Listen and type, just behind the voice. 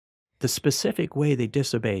the specific way they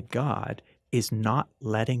disobeyed God is not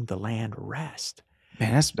letting the land rest.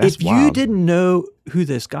 Man, that's if wild. you didn't know who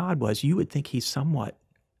this God was, you would think he's somewhat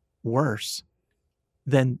worse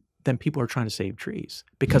than people are trying to save trees.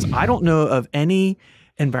 Because I don't know of any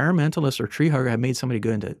environmentalist or tree hugger have made somebody go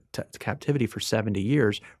into captivity for 70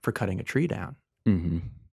 years for cutting a tree down. Mm-hmm.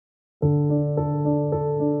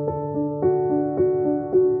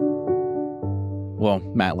 Well,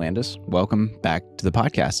 Matt Landis, welcome back to the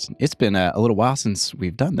podcast. It's been a little while since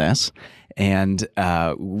we've done this, and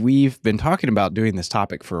we've been talking about doing this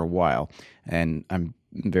topic for a while, and I'm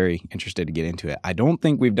very interested to get into it. I don't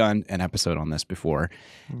think we've done an episode on this before,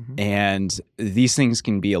 and these things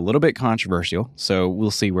can be a little bit controversial, so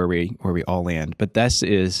we'll see where we all land. But this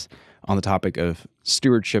is on the topic of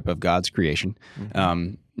stewardship of God's creation.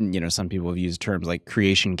 Some people have used terms like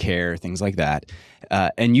creation care, things like that.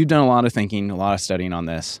 And you've done a lot of thinking, a lot of studying on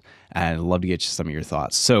this, and I'd love to get you some of your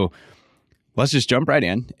thoughts. So let's just jump right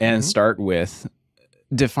in and start with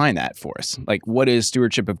define that for us. Like, what is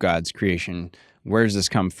stewardship of God's creation? Where does this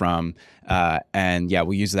come from? And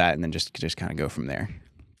we'll use that and then just kind of go from there.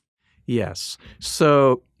 Yes.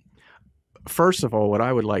 So first of all, what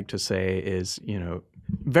I would like to say is,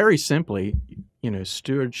 very simply,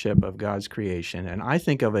 stewardship of God's creation. And I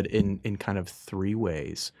think of it in kind of three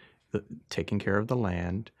ways: taking care of the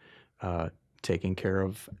land, taking care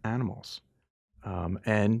of animals,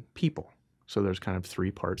 and people. So there's kind of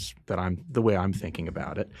three parts the way I'm thinking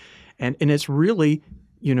about it. And it's really,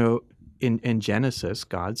 in Genesis,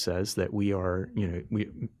 God says that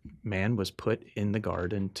man was put in the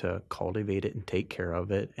garden to cultivate it and take care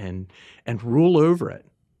of it and rule over it,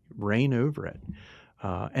 reign over it.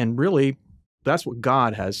 And really, that's what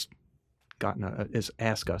God has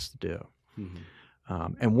asked us to do.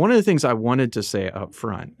 And one of the things I wanted to say up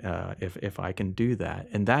front, if I can do that,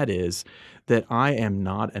 and that is that I am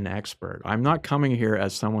not an expert. I'm not coming here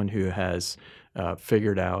as someone who has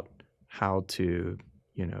figured out how to,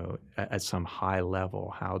 at some high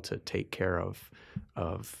level, how to take care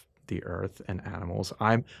of the earth and animals.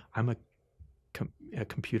 I'm a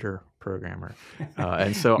computer programmer,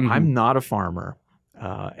 and so I'm not a farmer.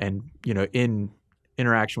 And in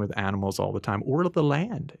interaction with animals all the time, or the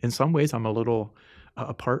land. In some ways, I'm a little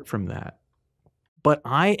apart from that. But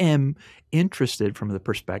I am interested from the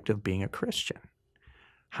perspective of being a Christian.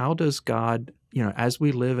 How does God, as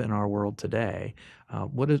we live in our world today,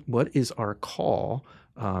 what is our call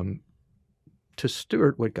to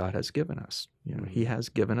steward what God has given us? He has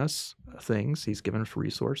given us things. He's given us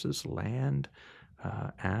resources, land,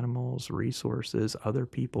 animals, resources, other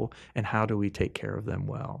people, and how do we take care of them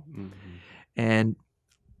well? And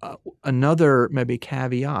another maybe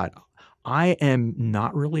caveat, I am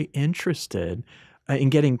not really interested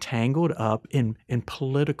in getting tangled up in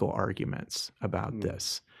political arguments about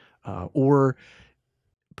this or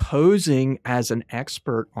posing as an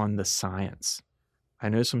expert on the science. I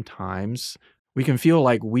know sometimes we can feel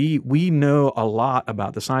like we know a lot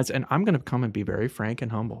about the science, and I'm going to come and be very frank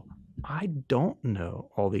and humble. I don't know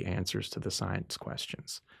all the answers to the science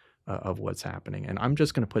questions of what's happening. And I'm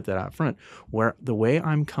just going to put that out front, where the way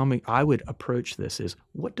I would approach this is,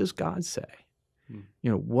 what does God say?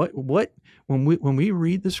 When we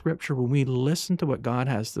read the scripture, when we listen to what God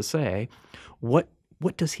has to say, what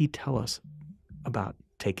does he tell us about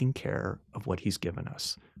taking care of what he's given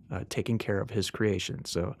us, taking care of his creation?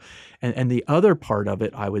 So, and the other part of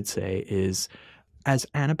it, I would say, is as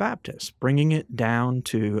Anabaptists, bringing it down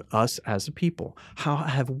to us as a people. How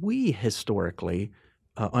have we historically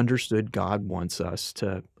understood God wants us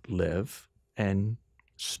to live and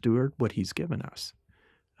steward what he's given us?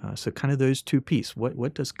 So kind of those two pieces.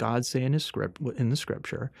 What does God say in the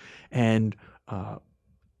scripture? And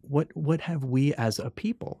what have we as a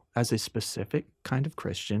people, as a specific kind of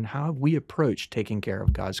Christian, how have we approached taking care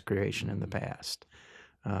of God's creation in the past?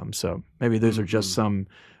 So maybe those are just some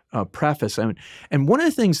preface. And one of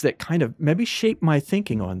the things that kind of maybe shaped my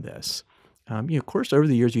thinking on this, of course, over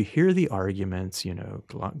the years, you hear the arguments,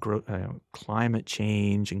 climate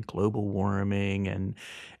change and global warming and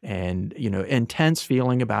intense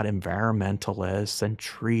feeling about environmentalists and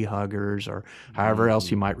tree huggers, or however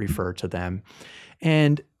else you might refer to them.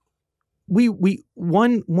 And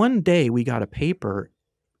one day we got a paper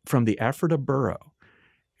from the Ephrata Borough,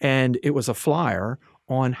 and it was a flyer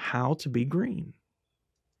on how to be green.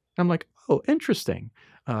 I'm like, oh, interesting.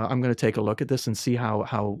 I'm going to take a look at this and see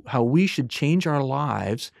how we should change our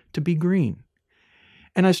lives to be green.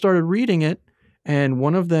 And I started reading it, and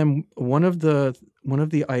one of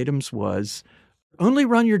the items was, only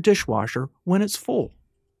run your dishwasher when it's full.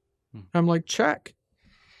 I'm like, check.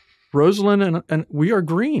 Rosalind and we are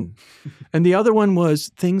green. And the other one was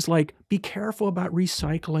things like, be careful about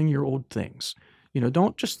recycling your old things.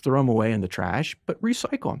 Don't just throw them away in the trash, but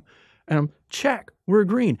recycle them. And check, we're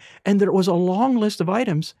green. And there was a long list of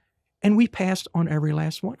items, and we passed on every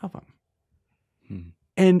last one of them.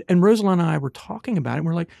 And Rosalind and I were talking about it, and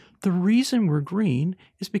we're like, the reason we're green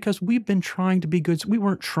is because we've been trying to be good. We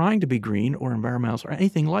weren't trying to be green or environmentalists or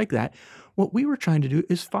anything like that. What we were trying to do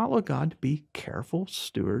is follow God to be careful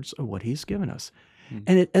stewards of what he's given us.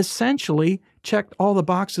 And it essentially checked all the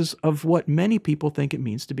boxes of what many people think it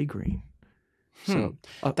means to be green. So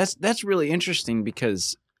that's really interesting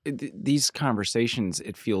because these conversations,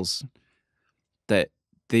 it feels that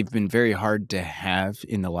they've been very hard to have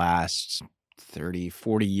in the last 30,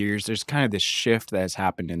 40 years. There's kind of this shift that has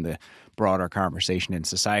happened in the broader conversation in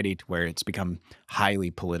society to where it's become highly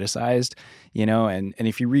politicized, and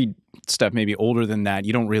if you read stuff maybe older than that,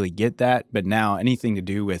 you don't really get that. But now anything to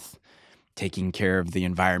do with taking care of the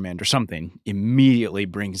environment or something immediately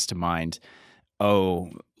brings to mind,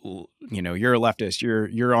 you're a leftist,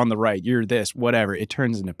 you're on the right, you're this, whatever. It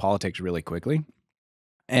turns into politics really quickly.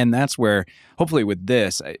 And that's where, hopefully with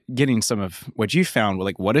this, getting some of what you found,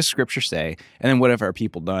 like what does Scripture say, and then what have our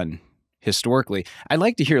people done historically. I'd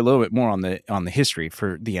like to hear a little bit more on the history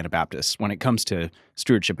for the Anabaptists when it comes to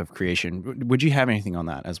stewardship of creation. Would you have anything on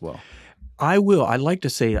that as well? I will. I'd like to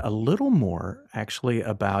say a little more, actually,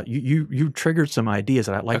 about you triggered some ideas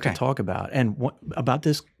that I'd like to talk about, and about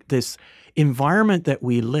this environment that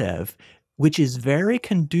we live, which is very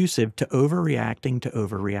conducive to overreacting to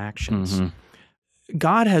overreactions.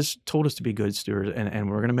 God has told us to be good stewards, and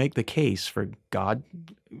we're going to make the case for God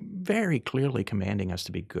very clearly commanding us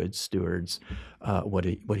to be good stewards, what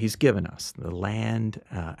he's given us, the land,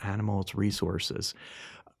 animals, resources.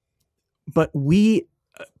 But we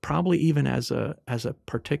probably even as a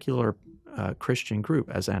particular Christian group,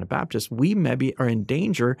 as Anabaptists, we maybe are in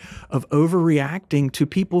danger of overreacting to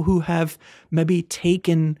people who have maybe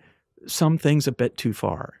taken some things a bit too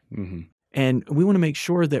far. And we want to make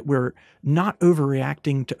sure that we're not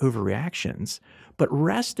overreacting to overreactions, but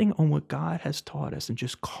resting on what God has taught us and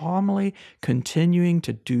just calmly continuing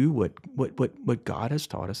to do what God has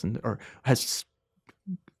taught us or has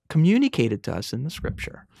communicated to us in the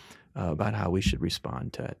Scripture about how we should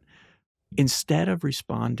respond to it. Instead of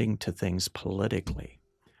responding to things politically,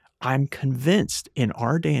 I'm convinced in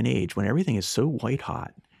our day and age when everything is so white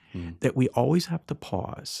hot that we always have to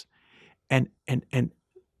pause and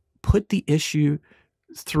put the issue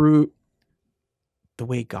through the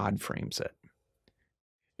way God frames it.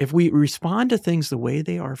 If we respond to things the way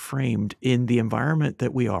they are framed in the environment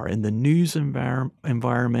that we are, in the news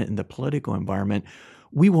environment, in the political environment,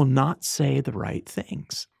 we will not say the right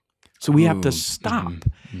things. So we have to stop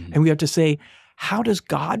and we have to say, how does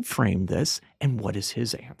God frame this and what is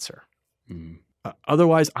his answer?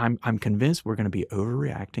 Otherwise, I'm convinced we're going to be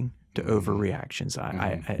overreacting to overreactions.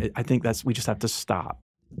 I think we just have to stop.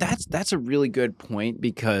 That's a really good point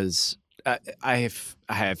because I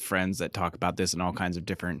have friends that talk about this in all kinds of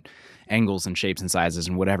different angles and shapes and sizes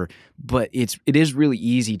and whatever. But it is really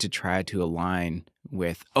easy to try to align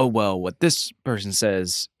with, what this person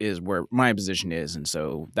says is where my position is, and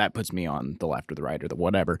so that puts me on the left or the right or the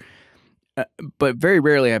whatever. But very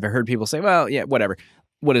rarely have I heard people say, well, yeah, whatever.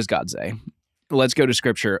 What does God say? Let's go to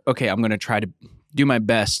Scripture. Okay, I'm going to try to do my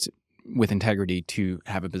best with integrity to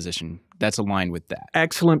have a position that's aligned with that.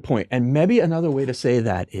 Excellent point. And maybe another way to say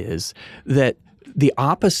that is that the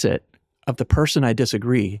opposite of the person I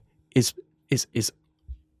disagree is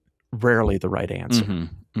rarely the right answer.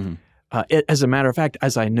 As a matter of fact,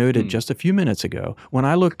 as I noted just a few minutes ago, when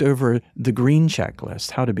I looked over the green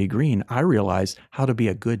checklist, how to be green, I realized how to be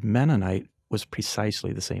a good Mennonite was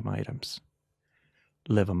precisely the same items.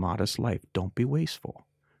 Live a modest life. Don't be wasteful.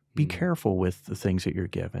 Be careful with the things that you're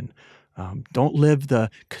given. Don't live the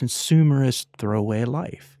consumerist throwaway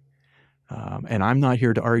life. And I'm not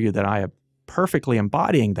here to argue that I am perfectly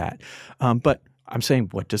embodying that. But I'm saying,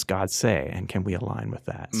 what does God say? And can we align with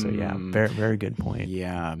that? So yeah, very, very good point.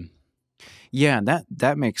 Yeah,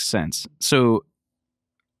 that makes sense. So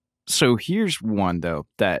here's one, though,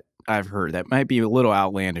 that I've heard that might be a little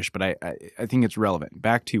outlandish, but I think it's relevant.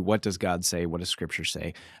 Back to what does God say? What does Scripture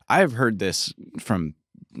say? I've heard this from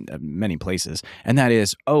many places, and that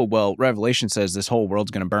is, Revelation says this whole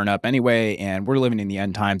world's going to burn up anyway, and we're living in the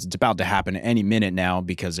end times. It's about to happen any minute now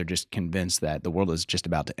because they're just convinced that the world is just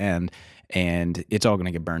about to end, and it's all going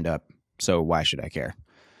to get burned up. So why should I care?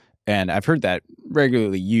 And I've heard that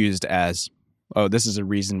regularly used as, this is a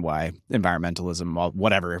reason why environmentalism,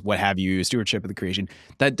 whatever, what have you, stewardship of the creation,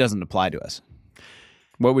 that doesn't apply to us.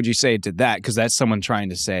 What would you say to that? Because that's someone trying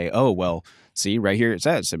to say, see, right here it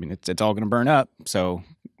says, I mean, it's all going to burn up, so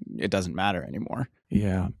it doesn't matter anymore.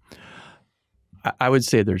 Yeah. I would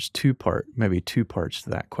say there's maybe two parts to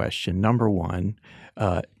that question. Number one,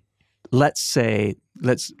 let's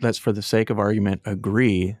for the sake of argument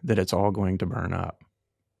agree that it's all going to burn up.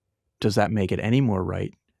 Does that make it any more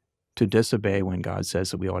right to disobey when God says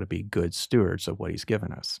that we ought to be good stewards of what He's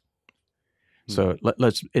given us? So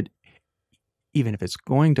even if it's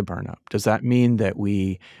going to burn up, does that mean that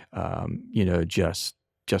we, just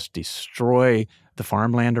destroy the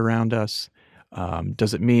farmland around us?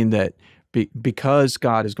 Does it mean that because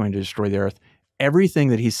God is going to destroy the earth, everything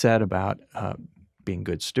that He said about being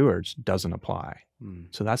good stewards doesn't apply?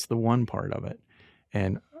 So that's the one part of it.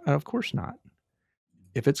 And of course not.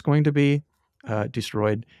 If it's going to be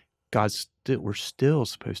destroyed, we're still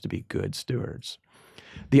supposed to be good stewards.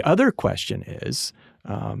 The other question is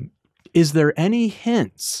there any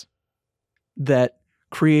hints that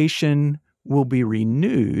creation will be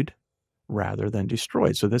renewed rather than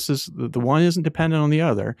destroyed? So this is the one isn't dependent on the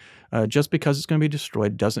other. Just because it's going to be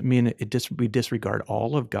destroyed doesn't mean we disregard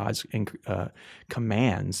all of God's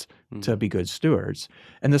commands to be good stewards.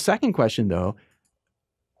 And the second question, though,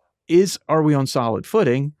 are we on solid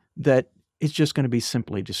footing that it's just going to be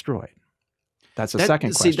simply destroyed? That's the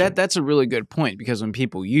second question. See, that's a really good point, because when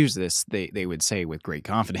people use this, they would say with great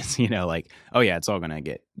confidence, like, oh yeah, it's all going to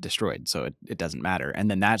get destroyed, so it doesn't matter. And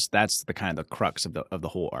then that's the kind of the crux of the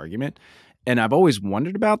whole argument. And I've always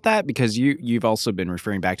wondered about that, because you've also been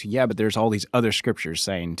referring back to, but there's all these other scriptures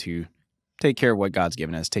saying to take care of what God's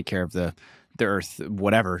given us, take care of the earth,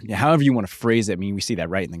 whatever, however you want to phrase it. I mean, we see that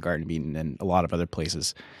right in the Garden of Eden and a lot of other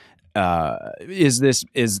places. Are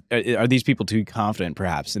these people too confident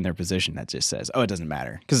perhaps in their position that just says, oh, it doesn't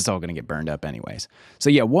matter because it's all going to get burned up anyways? So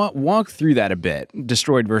walk through that a bit.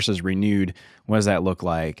 Destroyed versus renewed. What does that look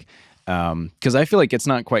like? Because I feel like it's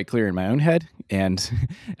not quite clear in my own head. And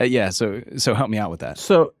so help me out with that.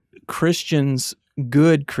 So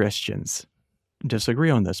good Christians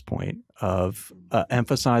disagree on this point of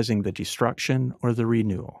emphasizing the destruction or the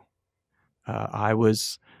renewal. I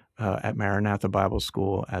was at Maranatha Bible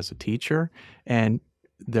School as a teacher, and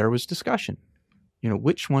there was discussion.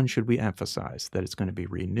 Which one should we emphasize? That it's going to be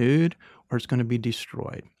renewed or it's going to be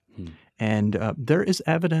destroyed? And there is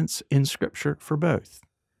evidence in Scripture for both.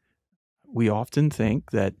 We often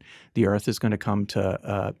think that the earth is going to come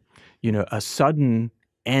to a sudden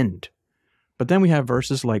end. But then we have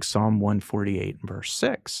verses like Psalm 148 and verse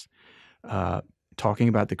 6 talking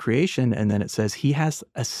about the creation, and then it says, He has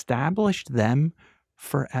established them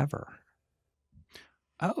forever.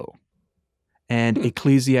 Oh. And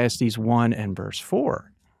Ecclesiastes 1 and verse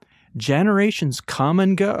 4, generations come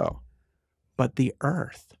and go, but the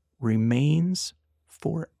earth remains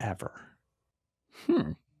forever.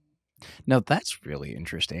 Now that's really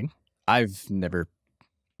interesting. I've never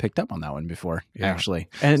picked up on that one before, actually.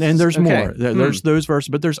 And there's more. There's those verses,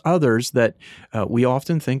 but there's others that we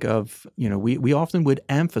often think of, we often would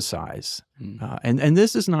emphasize. And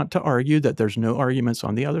this is not to argue that there's no arguments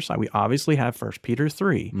on the other side. We obviously have 1 Peter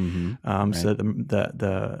 3. Right. So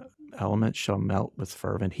the elements shall melt with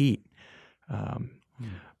fervent heat.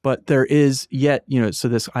 But there is yet, so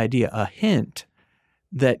this idea, a hint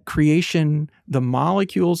that creation, the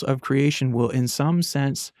molecules of creation will in some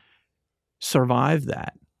sense survive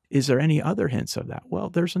that. Is there any other hints of that? Well,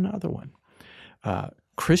 there's another one.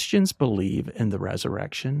 Christians believe in the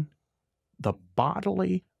resurrection, the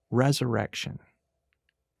bodily resurrection.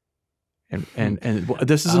 And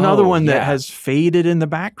this is another one that has faded in the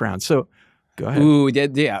background. So go ahead. Ooh,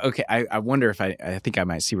 yeah. Okay. I wonder if I think I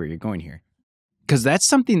might see where you're going here. Because that's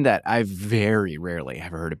something that I very rarely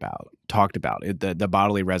have heard talked about, the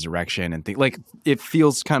bodily resurrection and things. Like, it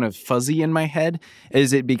feels kind of fuzzy in my head.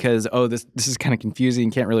 Is it because, this is kind of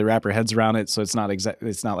confusing, can't really wrap our heads around it, so it's not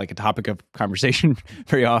like a topic of conversation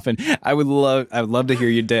very often. I would love to hear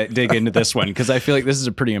you dig into this one, because I feel like this is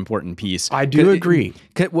a pretty important piece. I do agree.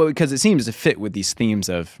 Because it seems to fit with these themes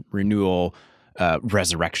of renewal,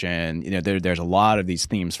 resurrection. There's a lot of these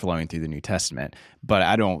themes flowing through the New Testament, but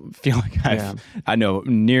I don't feel like I know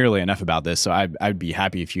nearly enough about this, so I'd be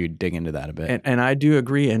happy if you dig into that a bit. And I do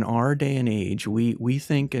agree. In our day and age, we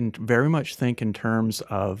think and very much think in terms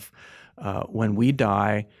of when we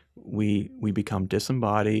die, we become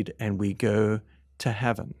disembodied and we go to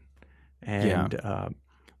heaven. And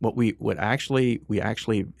what actually,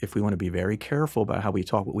 if we want to be very careful about how we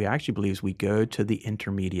talk, what we actually believe is we go to the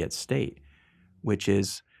intermediate state, which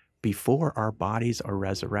is before our bodies are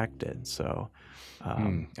resurrected. So,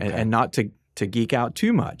 and not to geek out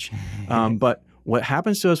too much, but what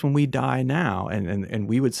happens to us when we die now, and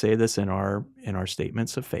we would say this in our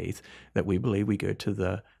statements of faith, that we believe we go to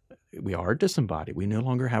the we are disembodied. We no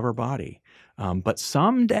longer have our body. But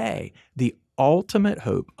someday, the ultimate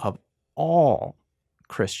hope of all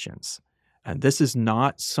Christians, and this is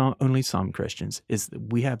not only some Christians, is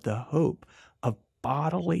that we have the hope of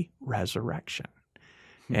bodily resurrection.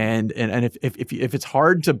 And if it's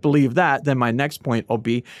hard to believe that, then my next point will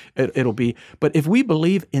be, it'll be, but if we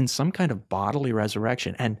believe in some kind of bodily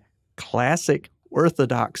resurrection, and classic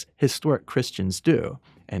Orthodox historic Christians do,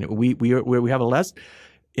 and we have a less,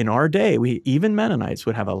 in our day, even Mennonites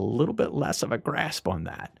would have a little bit less of a grasp on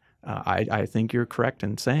that. I think you're correct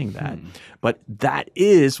in saying that. But that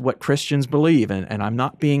is what Christians believe, and I'm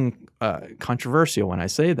not being controversial when I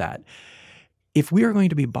say that. If we are going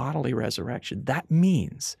to be bodily resurrection, that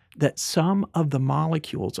means that some of the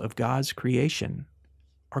molecules of God's creation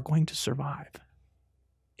are going to survive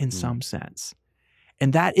in some sense.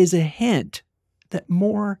 And that is a hint that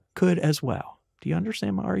more could as well. Do you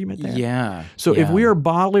understand my argument there? Yeah. So if we are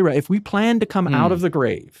bodily, if we plan to come out of the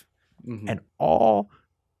grave, and all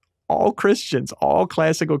Christians, all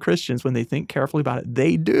classical Christians, when they think carefully about it,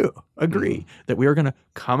 they do agree that we are going to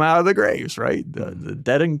come out of the graves, right? The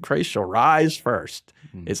dead in Christ shall rise first.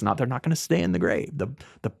 It's not, they're not going to stay in the grave.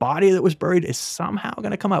 The body that was buried is somehow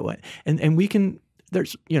going to come up. And we can,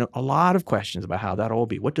 there's, a lot of questions about how that all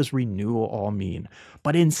be. What does renewal all mean?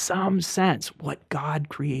 But in some sense, what God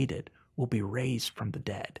created will be raised from the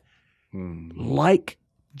dead. Like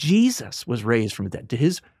Jesus was raised from the dead. Did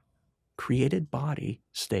his created body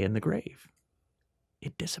stay in the grave?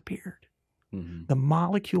 It disappeared. The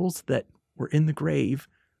molecules that were in the grave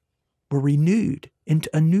were renewed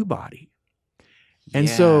into a new body. And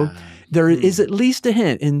so there is at least a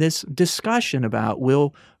hint in this discussion about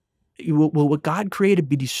will what God created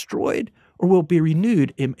be destroyed or will it be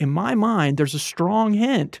renewed? In my mind, there's a strong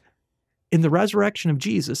hint in the resurrection of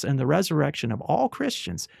Jesus and the resurrection of all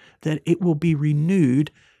Christians that it will be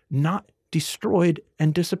renewed, not destroyed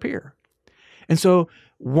and disappear. And so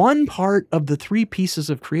one part of the three pieces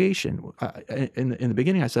of creation, in the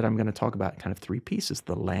beginning I said I'm going to talk about kind of three pieces: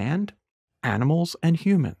 the land, animals, and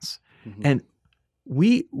humans. And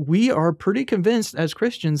we are pretty convinced as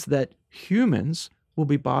Christians that humans will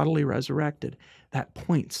be bodily resurrected. That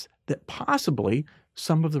points that possibly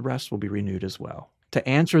some of the rest will be renewed as well. To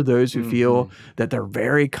answer those who feel that they're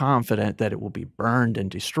very confident that it will be burned and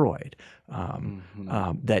destroyed,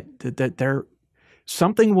 that they're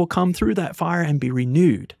something will come through that fire and be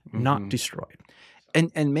renewed, not destroyed.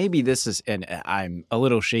 And maybe this is, and I'm a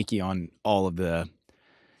little shaky on all of the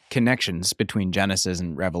connections between Genesis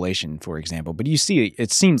and Revelation, for example, but you see,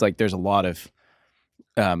 it seems like there's a lot of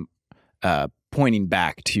pointing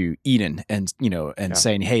back to Eden and,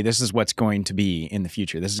 saying, hey, this is what's going to be in the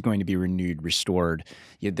future. This is going to be renewed, restored.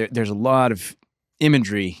 There's a lot of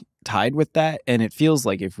imagery tied with that. And it feels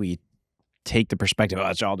like if we take the perspective,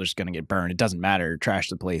 it's all just going to get burned. It doesn't matter. Trash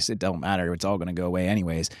the place. It don't matter. It's all going to go away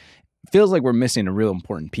anyways. It feels like we're missing a real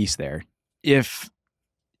important piece there. If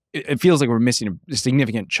it feels like we're missing a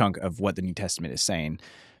significant chunk of what the New Testament is saying,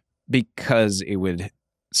 because it would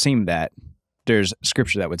seem that there's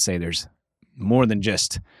scripture that would say there's more than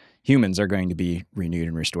just humans are going to be renewed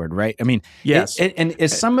and restored, right? I mean, yes. And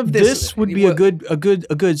is some of this would be a good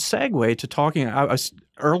segue to talking.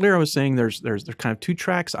 Earlier I was saying there's kind of two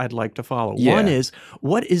tracks I'd like to follow. Yeah. One is,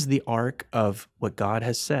 what is the arc of what God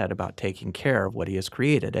has said about taking care of what He has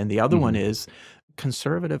created, and the other one is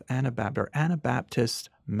conservative Anabaptist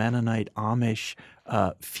Mennonite Amish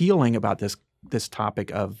feeling about this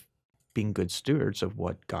topic of being good stewards of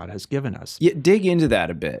what God has given us. Yeah, dig into that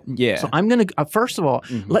a bit. Yeah. So I'm going to first of all,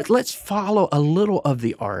 let's follow a little of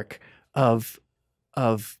the arc of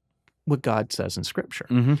what God says in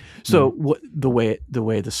Scripture. So the way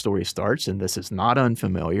the story starts, and this is not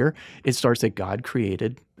unfamiliar, it starts that God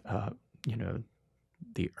created,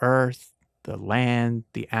 the earth, the land,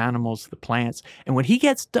 the animals, the plants, and when He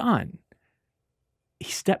gets done,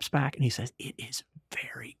 He steps back and He says, "It is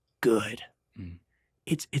very good."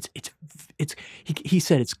 He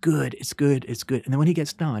said it's good, it's good, it's good. And then when He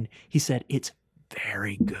gets done, He said it's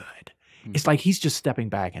very good. It's like He's just stepping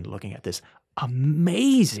back and looking at this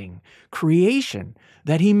amazing creation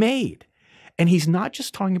that He made. And He's not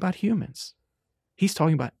just talking about humans. He's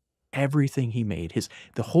talking about everything He made,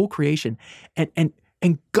 the whole creation.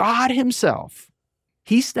 And God Himself,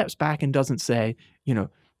 He steps back and doesn't say, I'm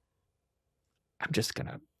just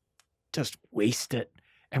going to waste it.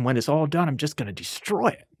 And when it's all done, I'm just going to destroy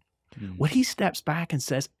it. What He steps back and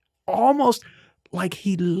says, almost like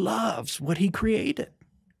He loves what He created.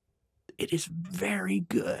 It is very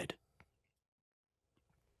good.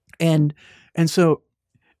 And so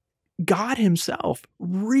God Himself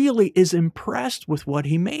really is impressed with what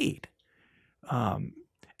He made. And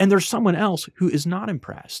And there's someone else who is not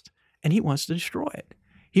impressed, and he wants to destroy it.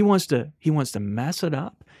 He wants to mess it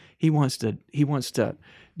up. He wants to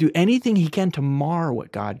do anything he can to mar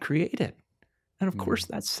what God created. And of course,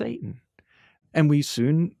 that's Satan. And we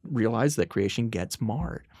soon realize that creation gets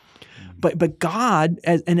marred. But God,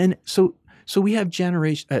 so we have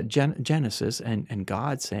Genesis and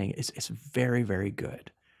God saying it's very, very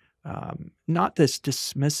good. Not this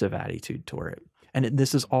dismissive attitude toward it. And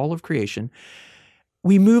this is all of creation.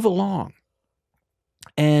 We move along,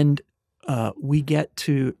 and we get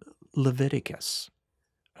to Leviticus.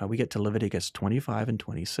 We get to Leviticus 25 and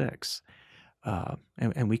 26.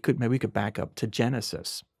 And we could back up to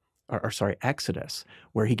Genesis. Exodus,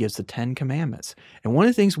 where he gives the 10 Commandments. And one of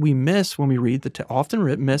the things we miss when we read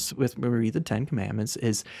when we read the 10 Commandments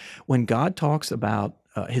is when God talks about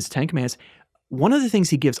his 10 Commandments, one of the things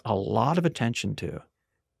he gives a lot of attention to,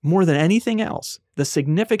 more than anything else, the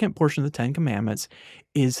significant portion of the 10 Commandments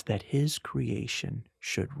is that his creation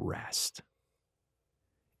should rest.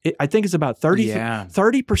 I think it's about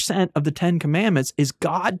 30% of the 10 Commandments is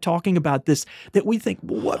God talking about this, that we think,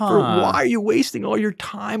 why are you wasting all your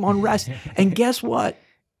time on rest? And guess what?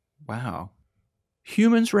 Wow.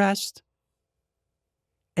 Humans rest.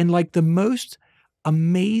 And like the most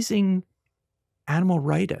amazing animal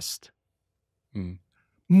rightist,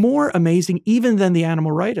 more amazing even than the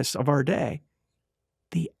animal rightists of our day,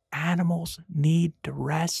 the animals need to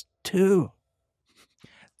rest too.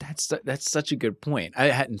 That's such a good point. I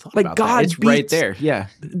hadn't thought like about God that. It's right there. Yeah.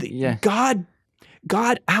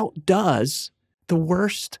 God outdoes the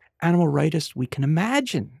worst animal rightist we can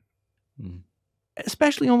imagine,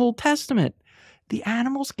 especially in the Old Testament. The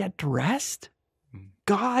animals get to rest.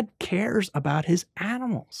 God cares about his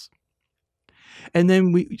animals. And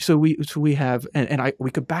then we have, we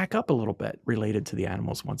could back up a little bit related to the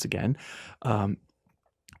animals once again. One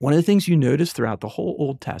of the things you notice throughout the whole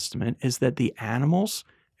Old Testament is that the animals,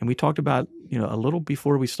 and we talked about, a little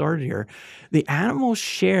before we started here, the animals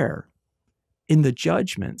share in the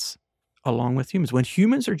judgments along with humans. When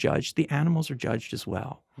humans are judged, the animals are judged as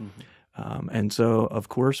well. And so, of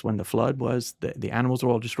course, when the flood was, the animals were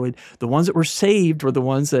all destroyed. The ones that were saved were the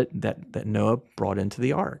ones that Noah brought into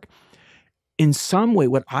the ark. In some way,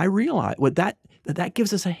 what I realize, that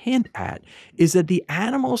gives us a hint at, is that the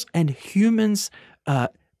animals and humans'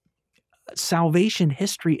 salvation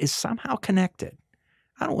history is somehow connected.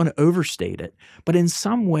 I don't want to overstate it, but in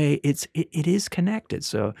some way it is connected.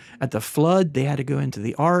 So at the flood, they had to go into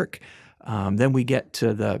the ark. Then we get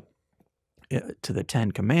to the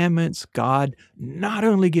 10 Commandments. God not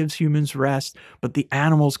only gives humans rest, but the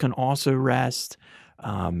animals can also rest.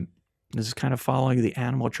 This is kind of following the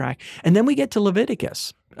animal track. And then we get to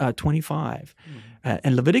Leviticus 25.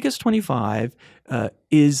 And Leviticus 25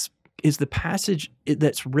 is the passage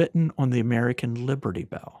that's written on the American Liberty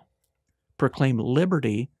Bell. Proclaim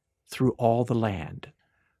liberty through all the land.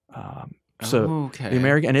 The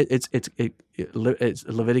American, and it's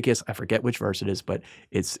Leviticus. I forget which verse it is, but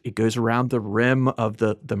it goes around the rim of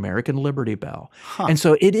the American Liberty Bell, and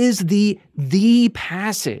so it is the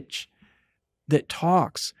passage that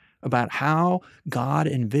talks about how God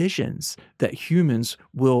envisions that humans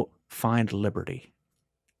will find liberty.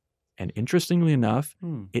 And interestingly enough,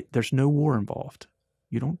 there's no war involved.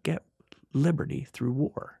 You don't get liberty through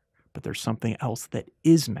war. But there's something else that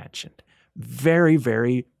is mentioned, very,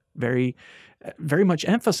 very, very, very much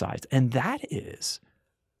emphasized, and that is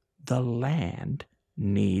the land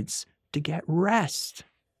needs to get rest.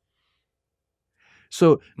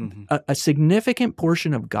 So a significant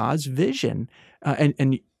portion of God's vision,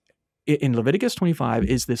 and in Leviticus 25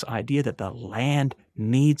 is this idea that the land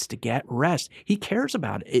needs to get rest. He cares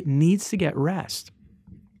about it. It needs to get rest.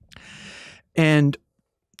 And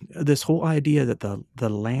this whole idea that the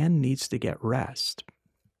land needs to get rest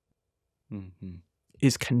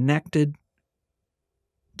is connected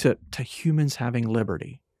to humans having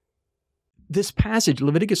liberty. This passage,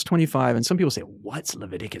 Leviticus 25, and some people say, what's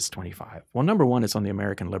Leviticus 25? Well, number one, it's on the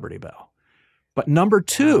American Liberty Bell. But number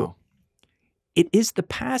two, it is the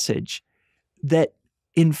passage that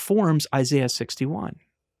informs Isaiah 61.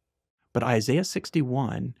 But Isaiah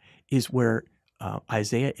 61 is where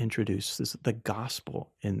Isaiah introduces the gospel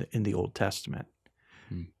in the Old Testament,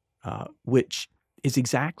 which is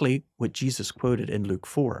exactly what Jesus quoted in Luke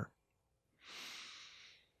 4.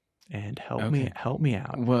 And help me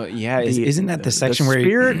out. Well, yeah, isn't that the section where the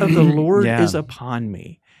Spirit of the Lord is upon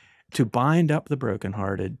me to bind up the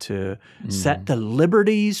brokenhearted, to set the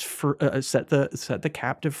liberties for set the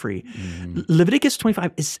captive free. Leviticus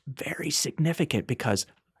 25 is very significant because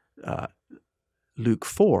Luke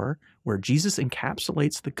 4, where Jesus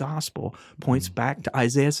encapsulates the gospel, points back to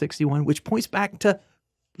Isaiah 61, which points back to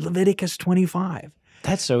Leviticus 25.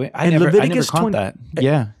 That's so. I And never Leviticus caught 20 that.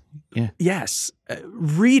 Yeah. Yeah. Yes,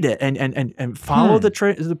 read it and follow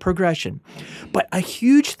the progression. But a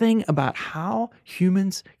huge thing about how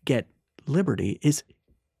humans get liberty is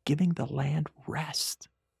giving the land rest.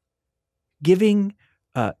 Giving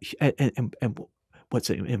and what's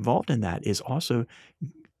involved in that is also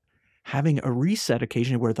having a reset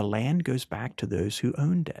occasion where the land goes back to those who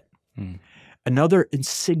owned it. Hmm. Another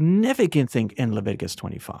significant thing in Leviticus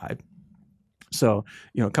 25. So,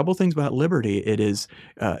 a couple of things about liberty.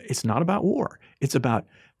 It's not about war. It's about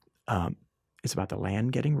the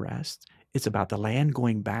land getting rest. It's about the land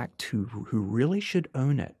going back to who really should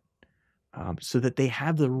own it, so that they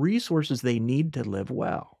have the resources they need to live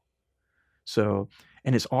well. So,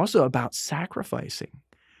 and it's also about sacrificing.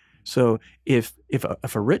 So, if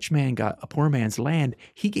a rich man got a poor man's land,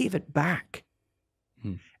 he gave it back,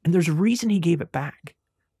 and there's a reason he gave it back,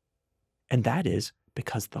 and that is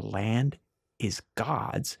because the land is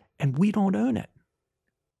God's and we don't own it.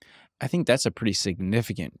 I think that's a pretty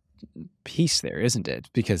significant piece there, isn't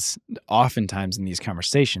it? Because oftentimes in these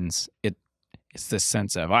conversations, it's this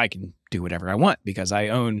sense of I can do whatever I want because I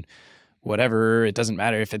own whatever. It doesn't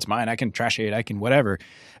matter if it's mine. I can trash it. I can whatever.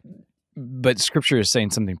 But Scripture is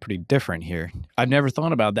saying something pretty different here. I've never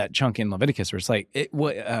thought about that chunk in Leviticus where it's like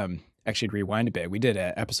actually to rewind a bit. We did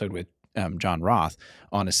an episode with John Roth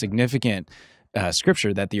on a significant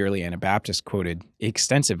scripture that the early Anabaptists quoted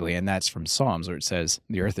extensively, and that's from Psalms, where it says,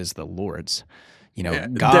 "The earth is the Lord's."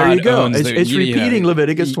 God there you go. owns It's repeating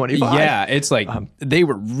Leviticus 25. Yeah, it's like they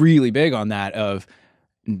were really big on that. Of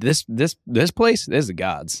this place is the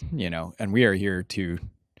God's, and we are here to.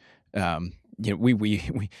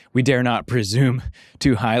 We dare not presume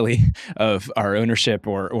too highly of our ownership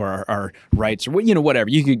or our rights or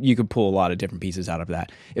whatever. You could pull a lot of different pieces out of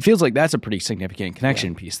that. It feels like that's a pretty significant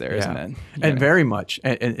connection piece there, isn't it? And very much.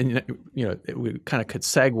 And we kind of could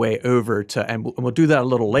segue over to, and we'll do that a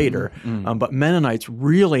little later. But Mennonites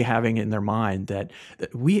really having in their mind that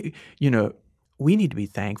we need to be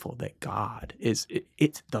thankful that God is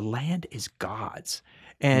the land is God's.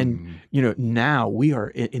 And, now we are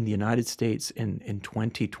in the United States in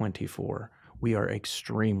 2024, we are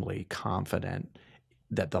extremely confident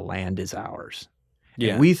that the land is ours.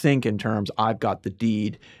 Yeah. And we think in terms, I've got the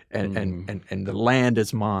deed and the land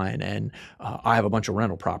is mine and I have a bunch of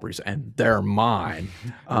rental properties and they're mine.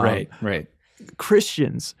 Right.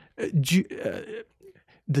 Christians, the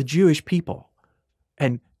Jewish people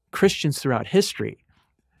and Christians throughout history,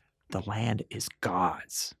 the land is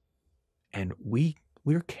God's. And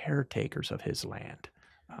we're caretakers of his land.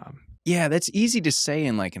 Yeah, that's easy to say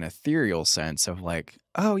in like an ethereal sense of like,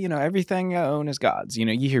 oh, everything I own is God's. You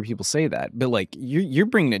hear people say that, but like you're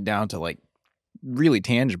bringing it down to like really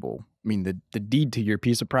tangible. I mean, the deed to your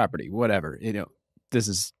piece of property, whatever. This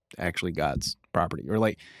is actually God's property, or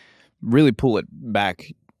like really pull it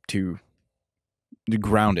back to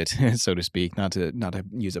ground it, so to speak. Not to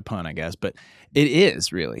use a pun, I guess, but it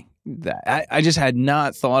is really that. I just had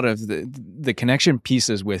not thought of the connection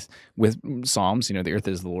pieces with Psalms. The earth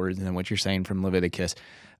is the Lord's, and then what you're saying from Leviticus.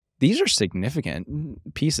 These are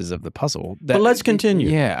significant pieces of the puzzle. But let's continue.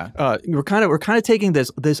 Yeah, we're kind of taking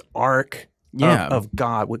this arc. Of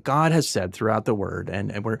God, what God has said throughout the Word,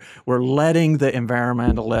 and we're letting the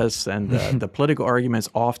environmentalists and the political arguments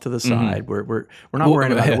off to the side. We're not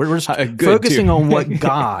worrying about it. We're just focusing on what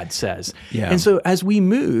God says. Yeah. And so as we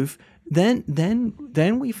move, then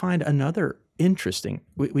we find another interesting.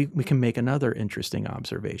 We can make another interesting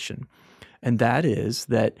observation, and that is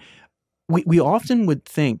that we often would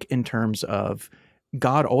think in terms of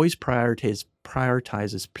God always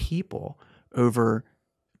prioritizes people over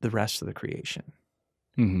the rest of the creation.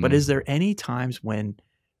 Mm-hmm. But is there any times when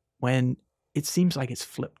it seems like it's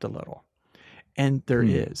flipped a little? And there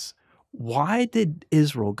is. Why did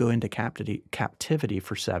Israel go into captivity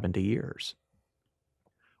for 70 years?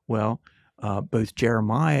 Well, both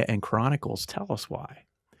Jeremiah and Chronicles tell us why.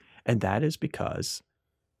 And that is because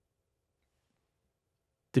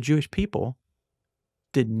the Jewish people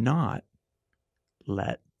did not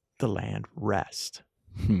let the land rest.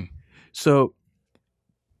 So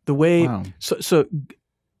the way, so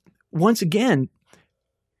once again,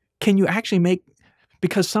 can you actually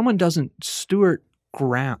because someone doesn't steward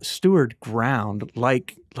ground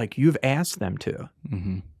like you've asked them to,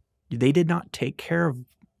 they did not take care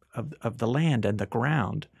of the land and the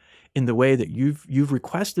ground in the way that you've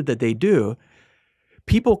requested that they do,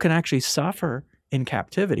 people can actually suffer in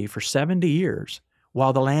captivity for 70 years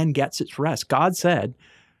while the land gets its rest. God said,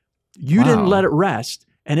 you didn't let it rest,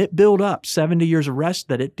 and it built up 70 years of rest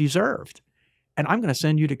that it deserved. And I'm going to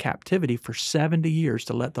send you to captivity for 70 years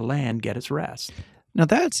to let the land get its rest. Now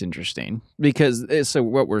that's interesting because so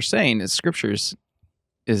what we're saying is Scriptures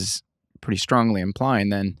is pretty strongly implying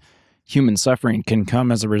then human suffering can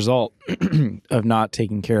come as a result of not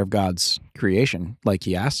taking care of God's creation like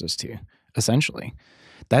he asked us to, essentially.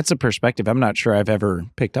 That's a perspective I'm not sure I've ever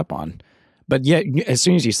picked up on. But yet, as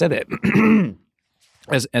soon as you said it,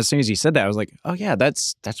 as soon as you said that, I was like, oh yeah,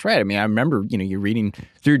 that's right. I mean, I remember, you're reading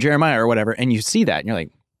through Jeremiah or whatever, and you see that, and you're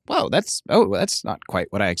like, whoa, that's not quite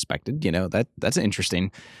what I expected. That's an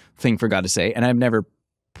interesting thing for God to say. And I've never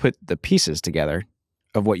put the pieces together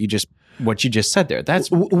of what you just said there.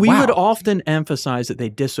 We would often emphasize that they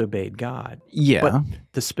disobeyed God. Yeah. But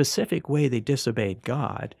the specific way they disobeyed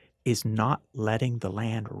God is not letting the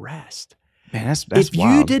land rest. Man, that's if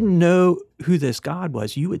wild. you didn't know who this God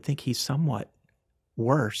was, you would think he's somewhat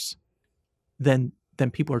worse than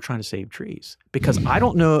people are trying to save trees. Because I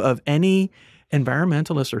don't know of any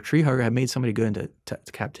environmentalist or tree hugger have made somebody go into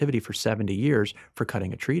captivity for 70 years for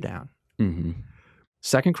cutting a tree down. Mm-hmm.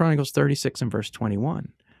 2 Chronicles 36 and verse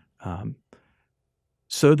 21.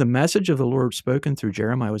 So the message of the Lord spoken through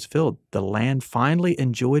Jeremiah was filled. The land finally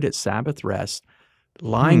enjoyed its Sabbath rest,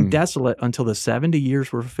 lying desolate until the 70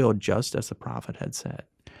 years were fulfilled, just as the prophet had said.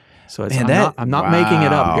 So I'm not making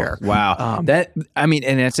it up here. Wow. And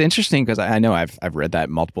it's interesting because I know I've read that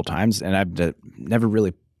multiple times, and I've never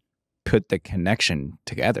really put the connection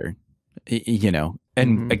together,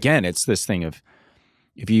 And again, it's this thing of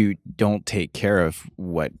if you don't take care of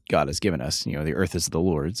what God has given us, the earth is the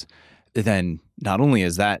Lord's, then not only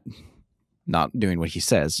is that not doing what he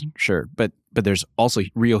says, sure, but there's also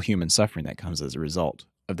real human suffering that comes as a result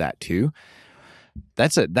of that too.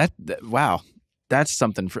 Wow. That's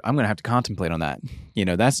something I'm going to have to contemplate on that.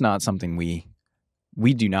 That's not something we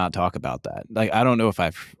do not talk about that. Like, I don't know if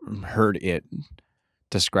I've heard it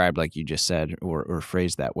described like you just said or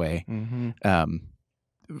phrased that way. Mm-hmm.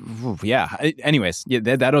 Anyways,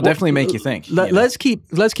 that'll definitely make you think. Let's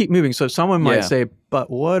keep moving. So someone might say, but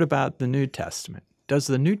what about the New Testament? Does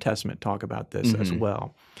the New Testament talk about this as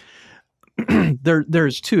well?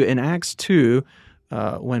 There's two. In Acts 2,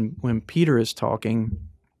 when Peter is talking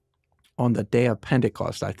on the day of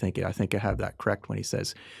Pentecost, I think I have that correct when he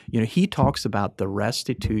says, he talks about the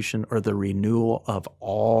restitution or the renewal of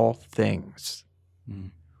all things.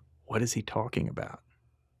 Mm. What is he talking about?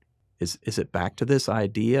 Is it back to this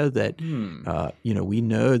idea that we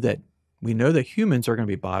know that humans are going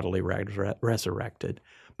to be bodily resurrected,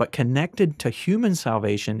 but connected to human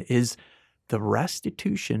salvation is the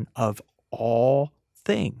restitution of all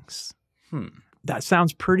things. That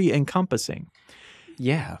sounds pretty encompassing.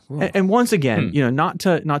 Yeah. And once again, not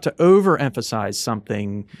to overemphasize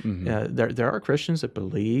something. There are Christians that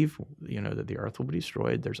believe, that the earth will be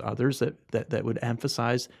destroyed. There's others that would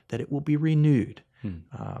emphasize that it will be renewed.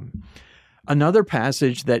 Another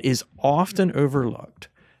passage that is often overlooked.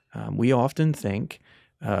 We often think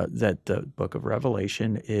that the book of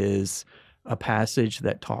Revelation is a passage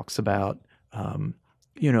that talks about,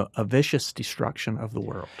 a vicious destruction of the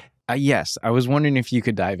world. Yes. I was wondering if you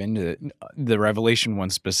could dive into the Revelation one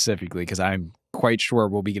specifically, because I'm quite sure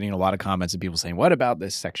we'll be getting a lot of comments of people saying, what about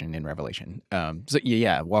this section in Revelation?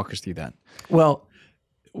 Walk us through that. Well,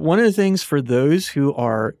 one of the things for those who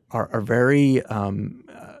are very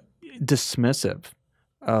dismissive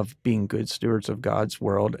of being good stewards of God's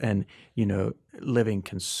world and, living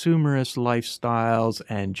consumerist lifestyles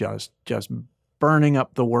and just burning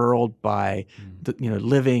up the world by,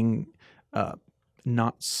 living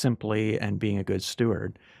not simply and being a good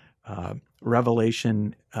steward.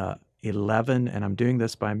 Revelation 11, and I'm doing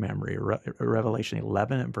this by memory, Revelation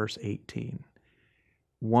 11 and verse 18.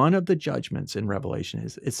 One of the judgments in Revelation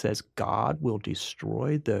is it says God will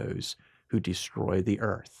destroy those who destroy the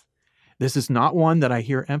earth. This is not one that I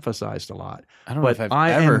hear emphasized a lot. I don't know if I've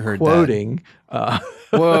ever heard quoting,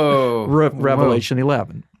 Revelation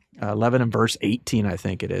 11 and verse 18, I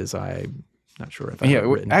think it is. I'm not sure if I have it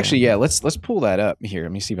written down. Let's pull that up here.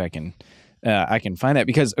 Let me see if I can find that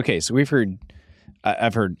because so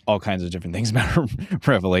I've heard all kinds of different things about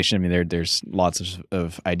Revelation. I mean, there's lots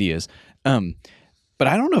of ideas, but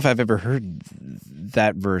I don't know if I've ever heard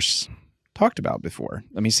that verse talked about before.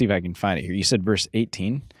 Let me see if I can find it here. You said verse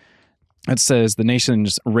 18. It says, "The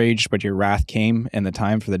nations raged, but your wrath came, and the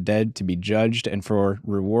time for the dead to be judged, and for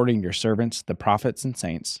rewarding your servants, the prophets and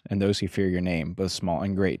saints, and those who fear your name, both small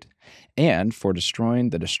and great, and for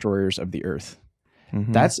destroying the destroyers of the earth."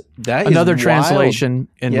 Mm-hmm. That is another wild. Translation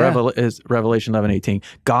in is Revelation 11:18.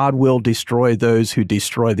 God will destroy those who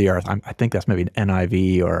destroy the earth. I think that's maybe an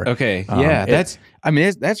NIV or okay.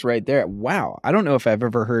 That's right there. Wow, I don't know if I've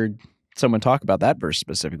ever heard someone talk about that verse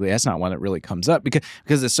specifically. That's not one that really comes up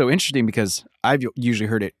because it's so interesting, because I've usually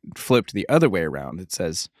heard it flipped the other way around. It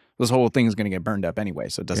says this whole thing is going to get burned up anyway,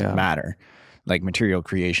 so it doesn't matter. Like material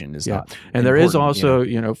creation is not. And there is also,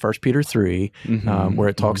 1 Peter 3, where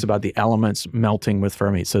it talks about the elements melting with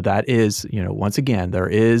ferment. So that is, once again, there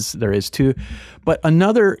is two. But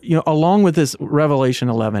another, along with this Revelation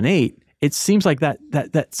 11:8, it seems like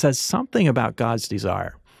that says something about God's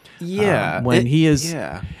desire. Yeah. When he is,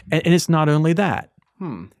 and it's not only that.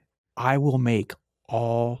 I will make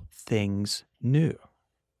all things new.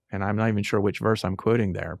 And I'm not even sure which verse I'm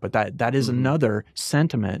quoting there, but that is another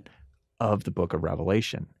sentiment of the book of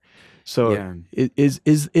Revelation. So is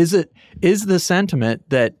the sentiment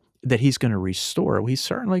that he's going to restore? Well, he's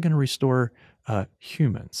certainly going to restore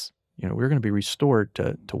humans. We're going to be restored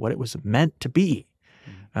to what it was meant to be.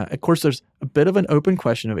 Of course, there's a bit of an open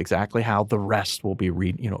question of exactly how the rest will be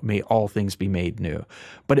may all things be made new.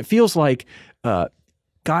 But it feels like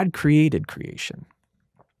God created creation.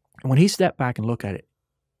 And when he stepped back and looked at it,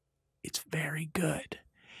 it's very good.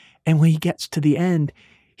 And when he gets to the end,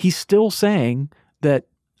 he's still saying that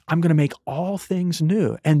I'm going to make all things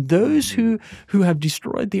new. And those who have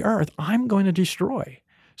destroyed the earth, I'm going to destroy.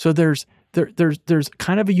 So there's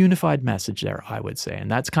kind of a unified message there, I would say. And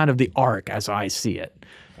that's kind of the arc as I see it.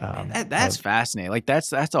 That's fascinating. Like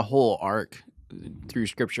that's a whole arc through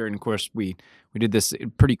Scripture. And of course, we did this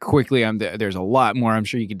pretty quickly. There's a lot more I'm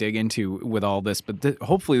sure you could dig into with all this, but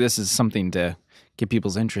hopefully this is something to get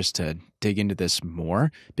people's interest to dig into this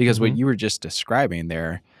more, because what you were just describing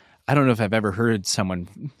there, I don't know if I've ever heard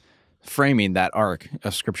someone framing that arc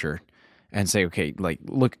of Scripture and say, okay, like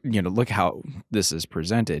look how this is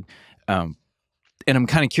presented. And I'm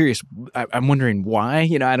kind of curious. I'm wondering why.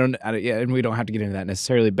 And we don't have to get into that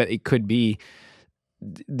necessarily, but it could be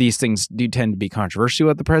these things do tend to be controversial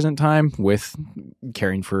at the present time with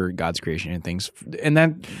caring for God's creation and things. And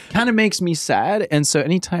that kind of makes me sad. And so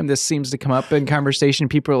anytime this seems to come up in conversation,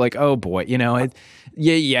 people are like, oh boy,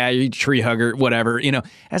 you tree hugger, whatever,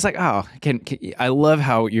 It's like, oh, I love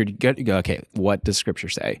how you're good to go, okay, what does Scripture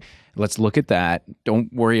say? Let's look at that.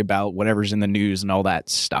 Don't worry about whatever's in the news and all that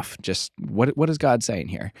stuff. Just what is God saying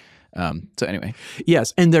here? So anyway.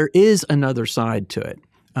 Yes. And there is another side to it.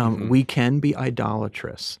 We can be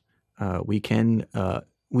idolatrous. We can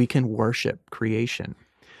worship creation.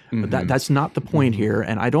 But that's not the point here.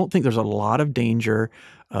 And I don't think there's a lot of danger,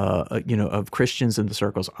 of Christians in the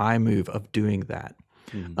circles I move of doing that.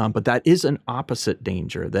 But that is an opposite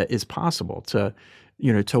danger that is possible to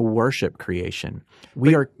worship creation.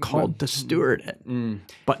 We are called to steward it,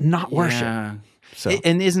 but not worship. Yeah. So.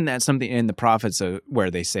 And isn't that something in the prophets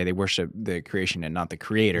where they say they worship the creation and not the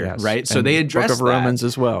creator, right? So they address Book of that. Romans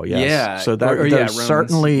as well, yes. Yeah. So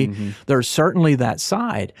there's certainly that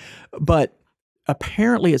side. But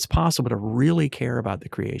apparently it's possible to really care about the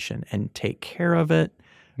creation and take care of it,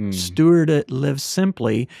 steward it, live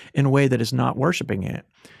simply in a way that is not worshiping it.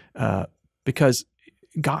 Because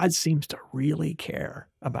God seems to really care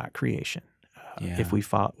about creation if we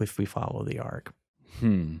follow the arc.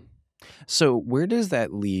 So where does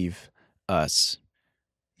that leave us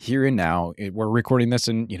here and now? We're recording this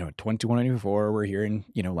in 2024. We're here in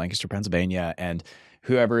Lancaster, Pennsylvania, and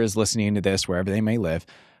whoever is listening to this, wherever they may live.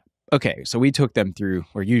 Okay, so you took them through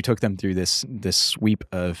this sweep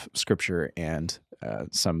of Scripture and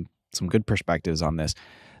some good perspectives on this.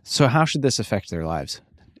 So how should this affect their lives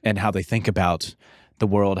and how they think about the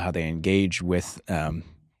world, how they engage with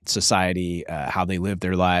society, how they live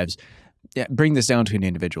their lives? Yeah, bring this down to an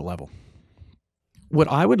individual level. What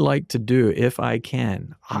I would like to do, if I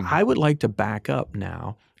can, I would like to back up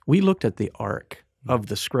now. We looked at the arc of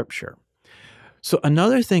the Scripture. So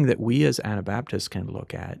another thing that we as Anabaptists can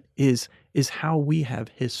look at is how we have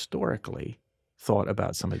historically thought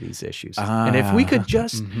about some of these issues. And if we could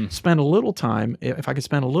just spend a little time, if I could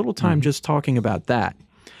spend a little time just talking about that,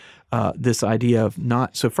 this idea of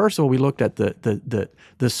not. So first of all, we looked at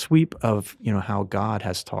the sweep of how God